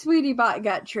happy? Sweetie Bot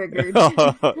got triggered.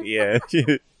 Yeah.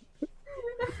 She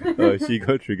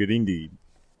got triggered indeed.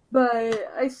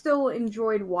 But I still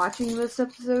enjoyed watching this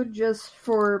episode just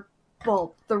for,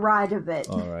 well, the ride of it.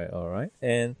 All right.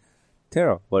 And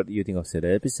Tara, what do you think of said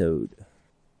episode?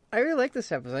 I really like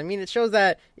this episode. I mean, it shows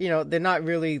that, they're not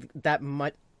really that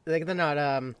much, like, they're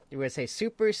not, you would say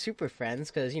super, super friends,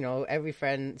 because, every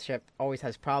friendship always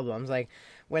has problems. Like,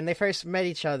 when they first met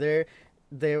each other,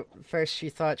 first she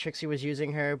thought Trixie was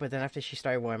using her, but then after she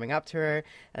started warming up to her,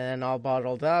 and then all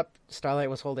bottled up, Starlight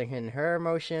was holding in her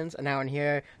emotions, and now in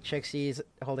here, Trixie's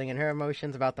holding in her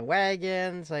emotions about the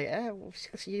wagons. Like,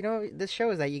 this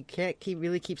shows that you can't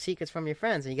really keep secrets from your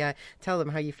friends, and you gotta tell them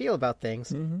how you feel about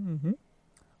things. Mm-hmm.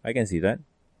 I can see that.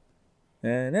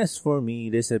 And as for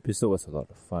me, this episode was a lot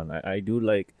of fun. I do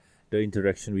like the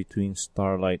interaction between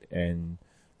Starlight and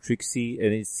Trixie,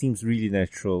 and it seems really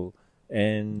natural.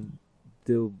 And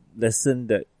the lesson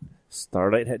that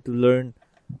Starlight had to learn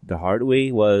the hard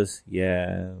way was,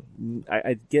 I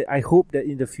hope that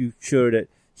in the future that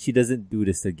she doesn't do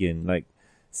this again. Like,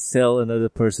 sell another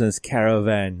person's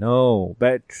caravan. No,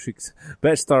 bad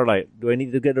Starlight. Do I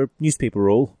need to get a newspaper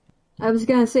roll? I was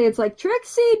gonna say, it's like,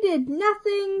 Trixie did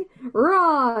nothing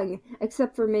wrong!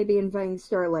 Except for maybe inviting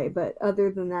Starlight, but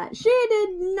other than that, she did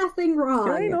nothing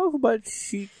wrong! I know, but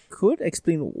she could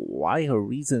explain why her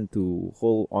reason to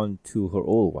hold on to her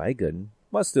old wagon.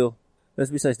 But still, that's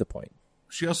besides the point.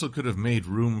 She also could have made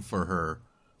room for her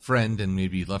friend and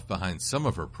maybe left behind some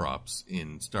of her props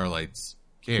in Starlight's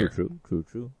care. True. Oh,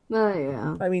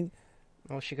 yeah. I mean...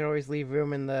 Well, she could always leave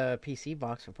room in the PC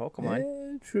box for Pokemon.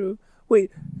 Yeah, true. Wait.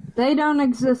 They don't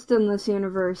exist in this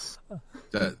universe.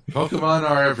 Pokemon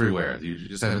are everywhere. You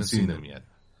just haven't seen them yet.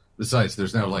 Besides,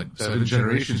 there's now like 7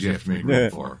 generations you have to make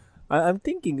room for. I'm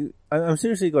thinking... I'm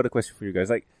seriously got a question for you guys.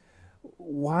 Like,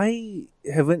 why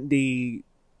haven't they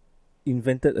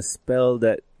invented a spell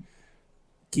that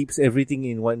keeps everything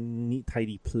in one neat,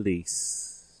 tidy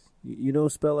place? You know a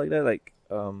spell like that? Like,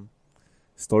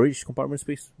 storage, compartment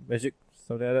space, magic,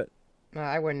 something like that?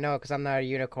 I wouldn't know, because I'm not a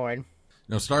unicorn.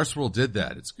 No, Star Swirl did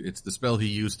that. It's the spell he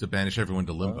used to banish everyone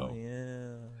to Limbo. Oh,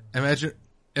 yeah.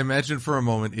 Imagine for a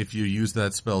moment if you use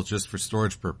that spell just for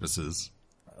storage purposes.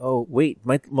 Oh, wait,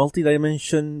 my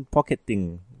multi-dimension pocket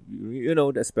thing. You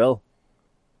know that spell.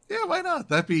 Yeah, why not?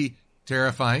 That'd be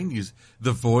terrifying.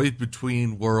 The void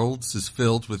between worlds is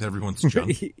filled with everyone's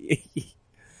junk.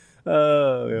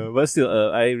 Yeah, but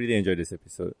still, I really enjoyed this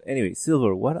episode. Anyway,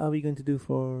 Silver, what are we going to do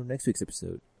for next week's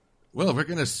episode? Well, we're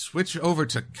going to switch over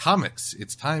to comics.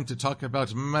 It's time to talk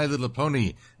about My Little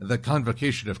Pony, The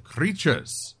Convocation of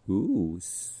Creatures. Ooh.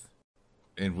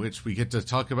 In which we get to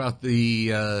talk about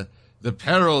the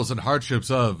perils and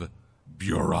hardships of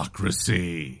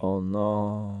bureaucracy. Oh,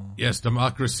 no. Yes,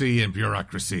 democracy and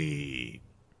bureaucracy.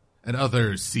 And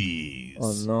other C's.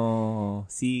 Oh, no.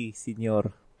 Si,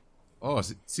 senor. Oh,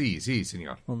 si,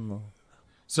 senor. Oh, no.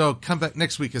 So come back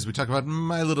next week as we talk about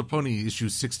My Little Pony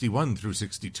issues 61 through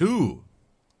 62.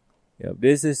 Yeah,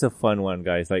 this is a fun one,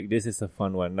 guys. Like, this is a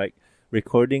fun one. Like,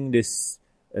 recording this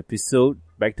episode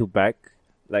back to back,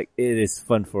 like, it is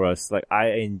fun for us. Like,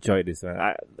 I enjoy this one.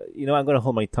 I'm going to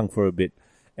hold my tongue for a bit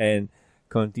and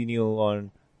continue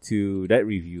on to that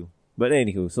review. But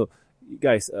anywho, so,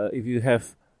 guys, if you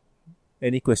have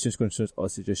any questions, concerns, or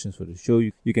suggestions for the show,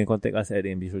 you can contact us at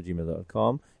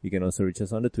mbs@gmail.com. You can also reach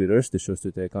us on the Twitters. The show's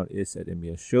Twitter account is at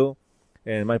MBS Show.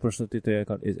 And my personal Twitter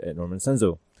account is at Norman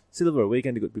Sanzo. Silver, where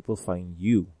can the good people find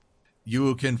you?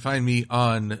 You can find me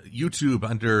on YouTube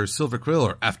under Silver-Quill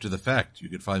or After the Fact. You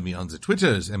can find me on the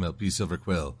Twitters,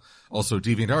 MLP-Silver-Quill. Also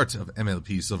DeviantArt of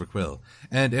MLP-Silver-Quill.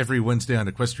 And every Wednesday on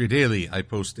Equestria Daily, I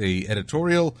post a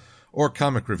editorial or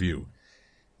comic review.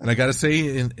 And I gotta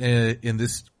say, in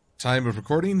this time of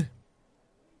recording,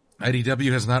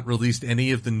 IDW has not released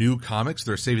any of the new comics.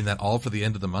 They're saving that all for the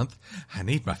end of the month. I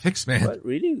need my fix, man. What,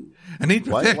 really? I need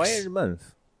my fix. Why in a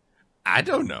month? I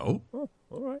don't know. Oh,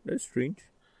 alright, that's strange.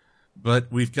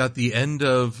 But we've got the end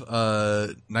of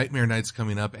Nightmare Nights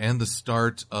coming up and the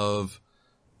start of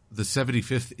the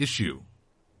 75th issue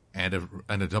and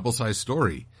a double-sized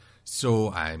story.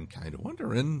 So I'm kind of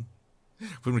wondering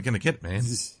when we're going to get it, man.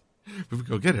 When we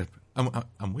go get it.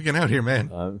 I'm wigging out here,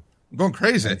 man. I'm going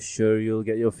crazy. I'm sure you'll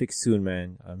get your fix soon,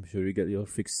 man. I'm sure you'll get your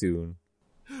fix soon.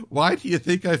 Why do you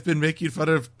think I've been making fun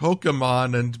of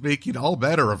Pokemon and making all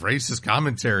manner of racist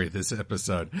commentary this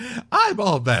episode? I'm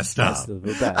all messed up.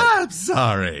 I'm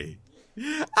sorry.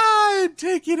 I'm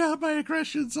taking out my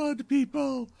aggressions on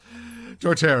people.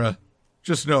 Torterra,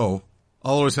 just know,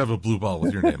 I'll always have a blue ball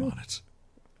with your name on it.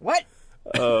 What?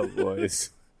 Oh,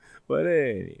 boys. But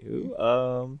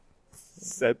anywho,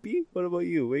 Seppi, what about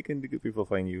you? Where can the good people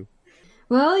find you?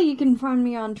 Well, you can find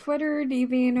me on Twitter,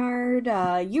 DeviantArt,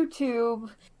 YouTube,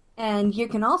 and you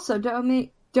can also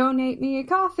donate me a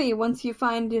coffee once you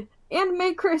find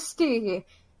Anime Christie.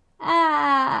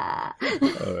 Alrighty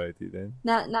then.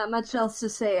 Not much else to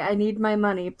say. I need my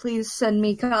money. Please send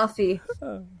me coffee.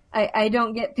 I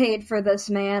don't get paid for this,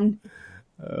 man.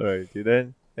 Alrighty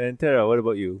then. And Tara, what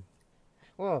about you?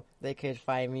 Well, they could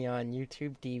find me on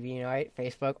YouTube, DeviantArt,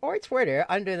 Facebook, or Twitter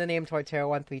under the name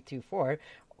Torterra1324,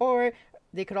 or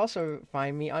they could also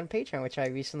find me on Patreon, which I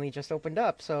recently just opened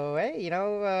up. So, hey,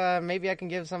 maybe I can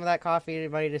give some of that coffee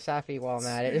money to Safi while I'm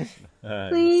at it.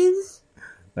 Please.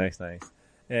 Nice.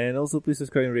 And also, please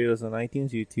subscribe and rate us on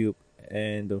iTunes, YouTube,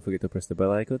 and don't forget to press the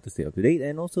bell icon to stay up to date,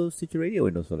 and also Stitcher Radio,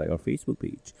 and also like our Facebook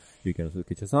page. You can also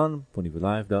catch us on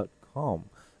ponyvilive.com.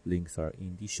 Links are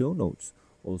in the show notes.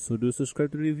 Also, do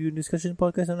subscribe to the Review and Discussion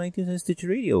podcast on iTunes and Stitcher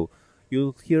Radio.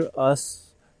 You'll hear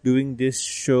us doing this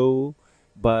show,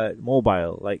 but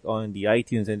mobile, like on the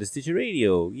iTunes and the Stitcher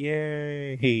Radio.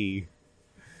 Yay!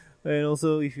 And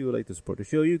also, if you would like to support the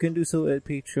show, you can do so at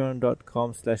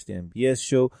patreon.com/the MBS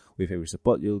show. With every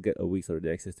support, you'll get a week's early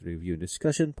access to Review and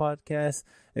Discussion podcast,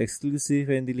 exclusive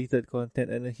and deleted content,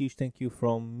 and a huge thank you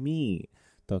from me.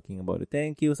 Talking about the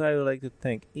thank yous, I would like to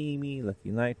thank Amy, Lucky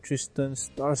Knight, Tristan,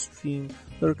 Starstream,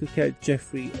 Lurker Cat,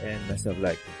 Jeffrey, and myself.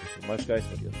 Thank you so much, guys,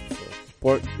 for your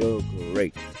support. You're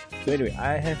great. So anyway,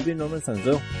 I have been Norman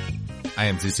Sanzo. I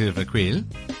am Silver-Quill.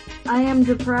 I am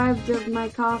deprived of my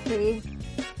coffee.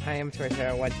 I am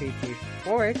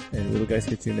Torterra1324. And we'll guys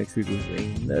catch you next week with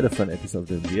another fun episode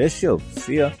of the MBS show.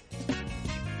 See ya.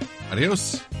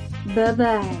 Adios.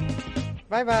 Bye-bye.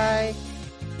 Bye-bye.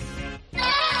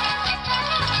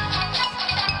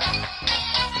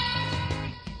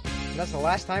 That's the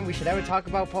last time we should ever talk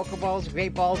about Pokeballs,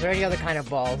 Great Balls, or any other kind of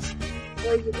balls.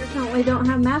 Well, you definitely don't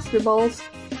have Master Balls.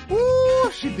 Ooh,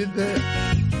 she did that.